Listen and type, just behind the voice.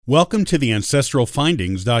Welcome to the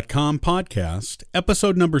AncestralFindings.com podcast,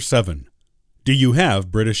 episode number 7. Do you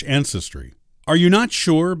have British ancestry? Are you not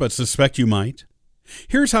sure but suspect you might?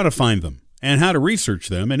 Here's how to find them and how to research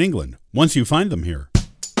them in England once you find them here.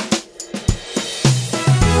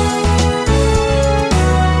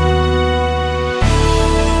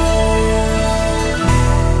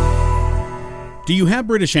 Do you have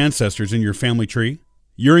British ancestors in your family tree?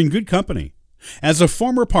 You're in good company. As a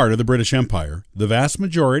former part of the British Empire, the vast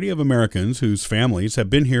majority of Americans whose families have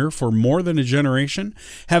been here for more than a generation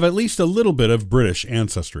have at least a little bit of British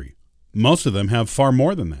ancestry. Most of them have far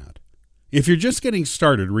more than that. If you're just getting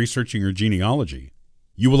started researching your genealogy,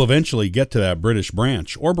 you will eventually get to that British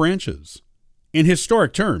branch or branches. In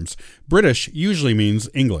historic terms, British usually means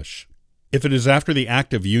English. If it is after the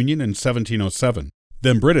Act of Union in 1707,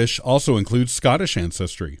 then British also includes Scottish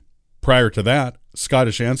ancestry. Prior to that,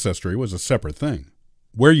 Scottish ancestry was a separate thing.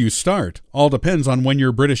 Where you start all depends on when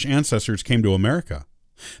your British ancestors came to America.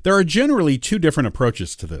 There are generally two different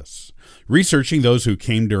approaches to this: researching those who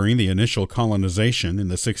came during the initial colonization in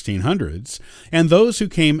the 1600s and those who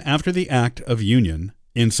came after the Act of Union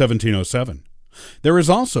in 1707. There is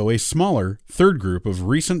also a smaller third group of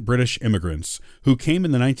recent British immigrants who came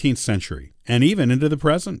in the 19th century and even into the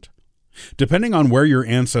present. Depending on where your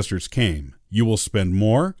ancestors came, you will spend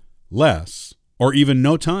more, less, or even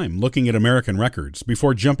no time looking at American records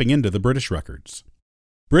before jumping into the British records.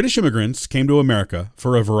 British immigrants came to America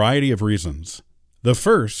for a variety of reasons. The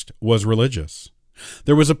first was religious.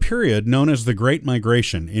 There was a period known as the Great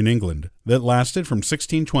Migration in England that lasted from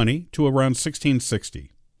 1620 to around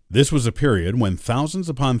 1660. This was a period when thousands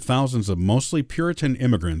upon thousands of mostly Puritan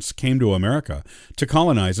immigrants came to America to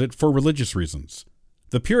colonize it for religious reasons.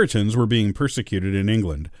 The Puritans were being persecuted in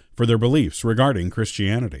England for their beliefs regarding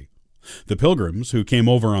Christianity. The Pilgrims, who came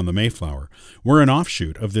over on the Mayflower, were an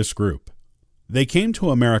offshoot of this group. They came to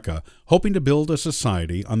America hoping to build a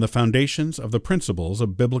society on the foundations of the principles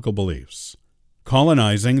of biblical beliefs.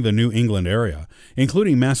 Colonizing the New England area,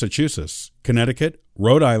 including Massachusetts, Connecticut,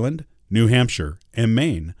 Rhode Island, New Hampshire, and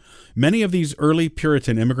Maine, many of these early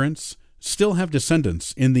Puritan immigrants still have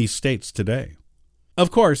descendants in these states today. Of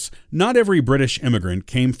course, not every British immigrant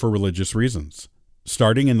came for religious reasons.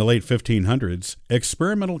 Starting in the late 1500s,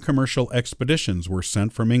 experimental commercial expeditions were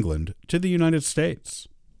sent from England to the United States.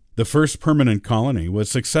 The first permanent colony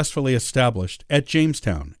was successfully established at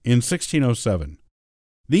Jamestown in 1607.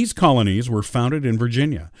 These colonies were founded in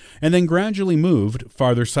Virginia and then gradually moved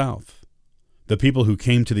farther south. The people who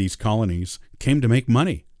came to these colonies came to make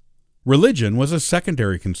money. Religion was a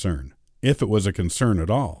secondary concern, if it was a concern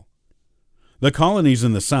at all. The colonies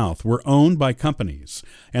in the South were owned by companies,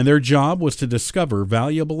 and their job was to discover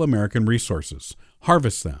valuable American resources,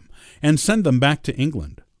 harvest them, and send them back to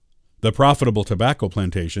England. The profitable tobacco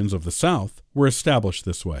plantations of the South were established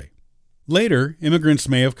this way. Later, immigrants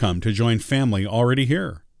may have come to join family already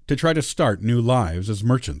here, to try to start new lives as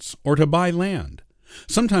merchants or to buy land,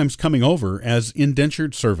 sometimes coming over as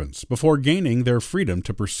indentured servants before gaining their freedom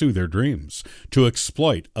to pursue their dreams, to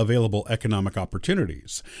exploit available economic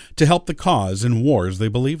opportunities, to help the cause in wars they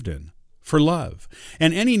believed in, for love,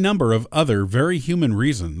 and any number of other very human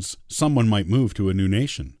reasons someone might move to a new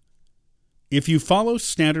nation. If you follow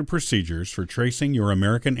standard procedures for tracing your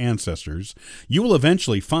American ancestors, you will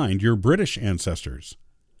eventually find your British ancestors.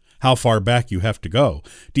 How far back you have to go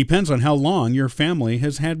depends on how long your family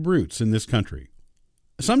has had roots in this country.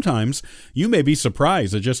 Sometimes you may be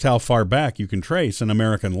surprised at just how far back you can trace an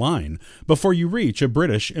American line before you reach a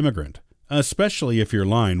British immigrant, especially if your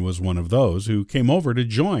line was one of those who came over to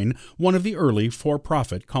join one of the early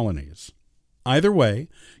for-profit colonies. Either way,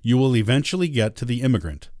 you will eventually get to the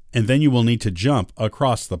immigrant, and then you will need to jump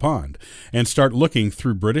across the pond and start looking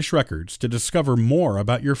through British records to discover more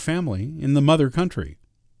about your family in the mother country.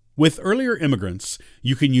 With earlier immigrants,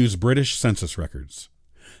 you can use British census records.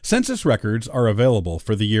 Census records are available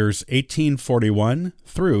for the years 1841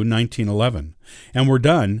 through 1911 and were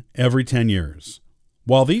done every 10 years.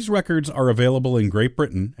 While these records are available in Great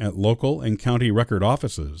Britain at local and county record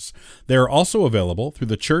offices, they are also available through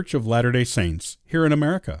the Church of Latter-day Saints here in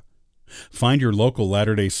America. Find your local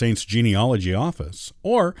Latter-day Saints genealogy office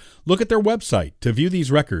or look at their website to view these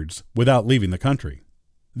records without leaving the country.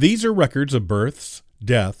 These are records of births,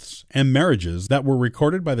 deaths, and marriages that were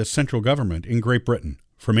recorded by the central government in Great Britain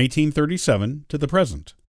from 1837 to the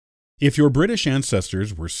present. If your British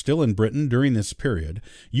ancestors were still in Britain during this period,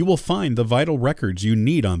 you will find the vital records you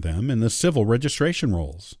need on them in the civil registration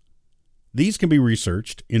rolls. These can be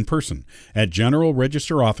researched in person at General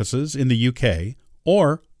Register offices in the UK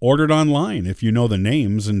or ordered online if you know the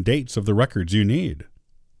names and dates of the records you need.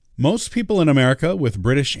 Most people in America with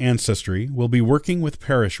British ancestry will be working with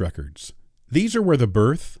parish records. These are where the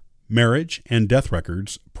birth, marriage, and death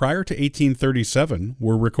records prior to 1837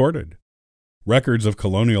 were recorded. Records of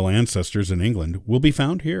colonial ancestors in England will be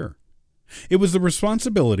found here. It was the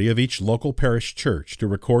responsibility of each local parish church to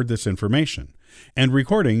record this information, and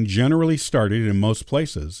recording generally started in most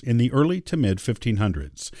places in the early to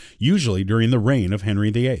mid-1500s, usually during the reign of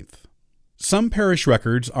Henry VIII. Some parish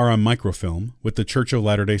records are on microfilm with the Church of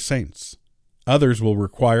Latter-day Saints. Others will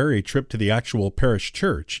require a trip to the actual parish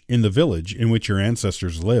church in the village in which your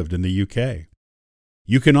ancestors lived in the UK.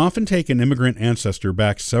 You can often take an immigrant ancestor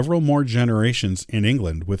back several more generations in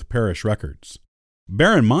England with parish records.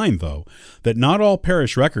 Bear in mind, though, that not all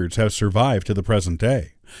parish records have survived to the present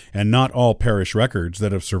day, and not all parish records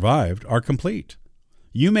that have survived are complete.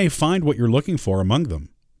 You may find what you're looking for among them,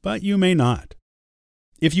 but you may not.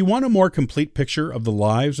 If you want a more complete picture of the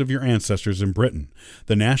lives of your ancestors in Britain,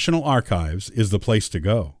 the National Archives is the place to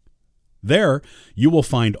go. There, you will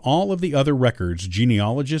find all of the other records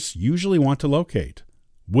genealogists usually want to locate: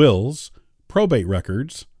 wills, probate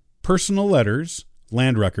records, personal letters,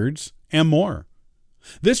 land records, and more.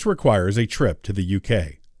 This requires a trip to the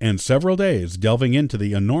UK and several days delving into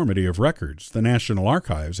the enormity of records the National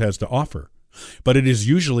Archives has to offer, but it is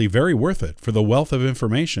usually very worth it for the wealth of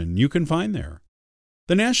information you can find there.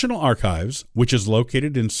 The National Archives, which is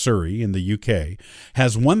located in Surrey in the UK,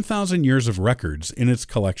 has 1,000 years of records in its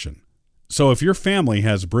collection. So if your family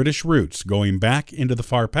has British roots going back into the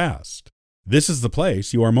far past, this is the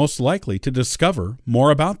place you are most likely to discover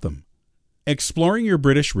more about them. Exploring your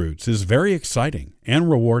British roots is very exciting and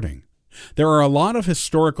rewarding. There are a lot of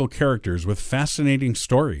historical characters with fascinating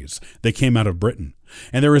stories that came out of Britain,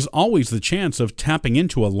 and there is always the chance of tapping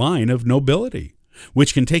into a line of nobility,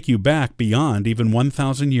 which can take you back beyond even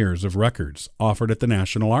 1,000 years of records offered at the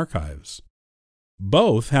National Archives.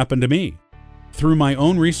 Both happened to me. Through my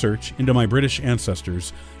own research into my British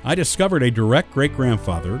ancestors, I discovered a direct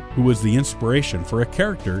great-grandfather who was the inspiration for a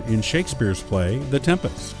character in Shakespeare's play The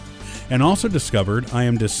Tempest, and also discovered I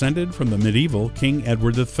am descended from the medieval King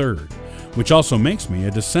Edward III, which also makes me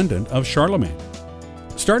a descendant of Charlemagne.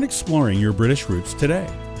 Start exploring your British roots today.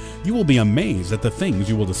 You will be amazed at the things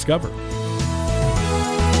you will discover.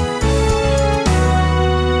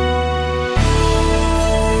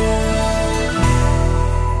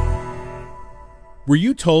 Were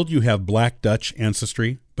you told you have Black Dutch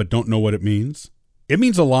ancestry, but don't know what it means? It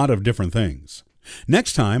means a lot of different things.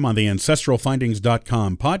 Next time on the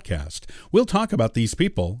AncestralFindings.com podcast, we'll talk about these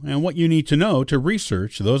people and what you need to know to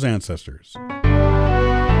research those ancestors.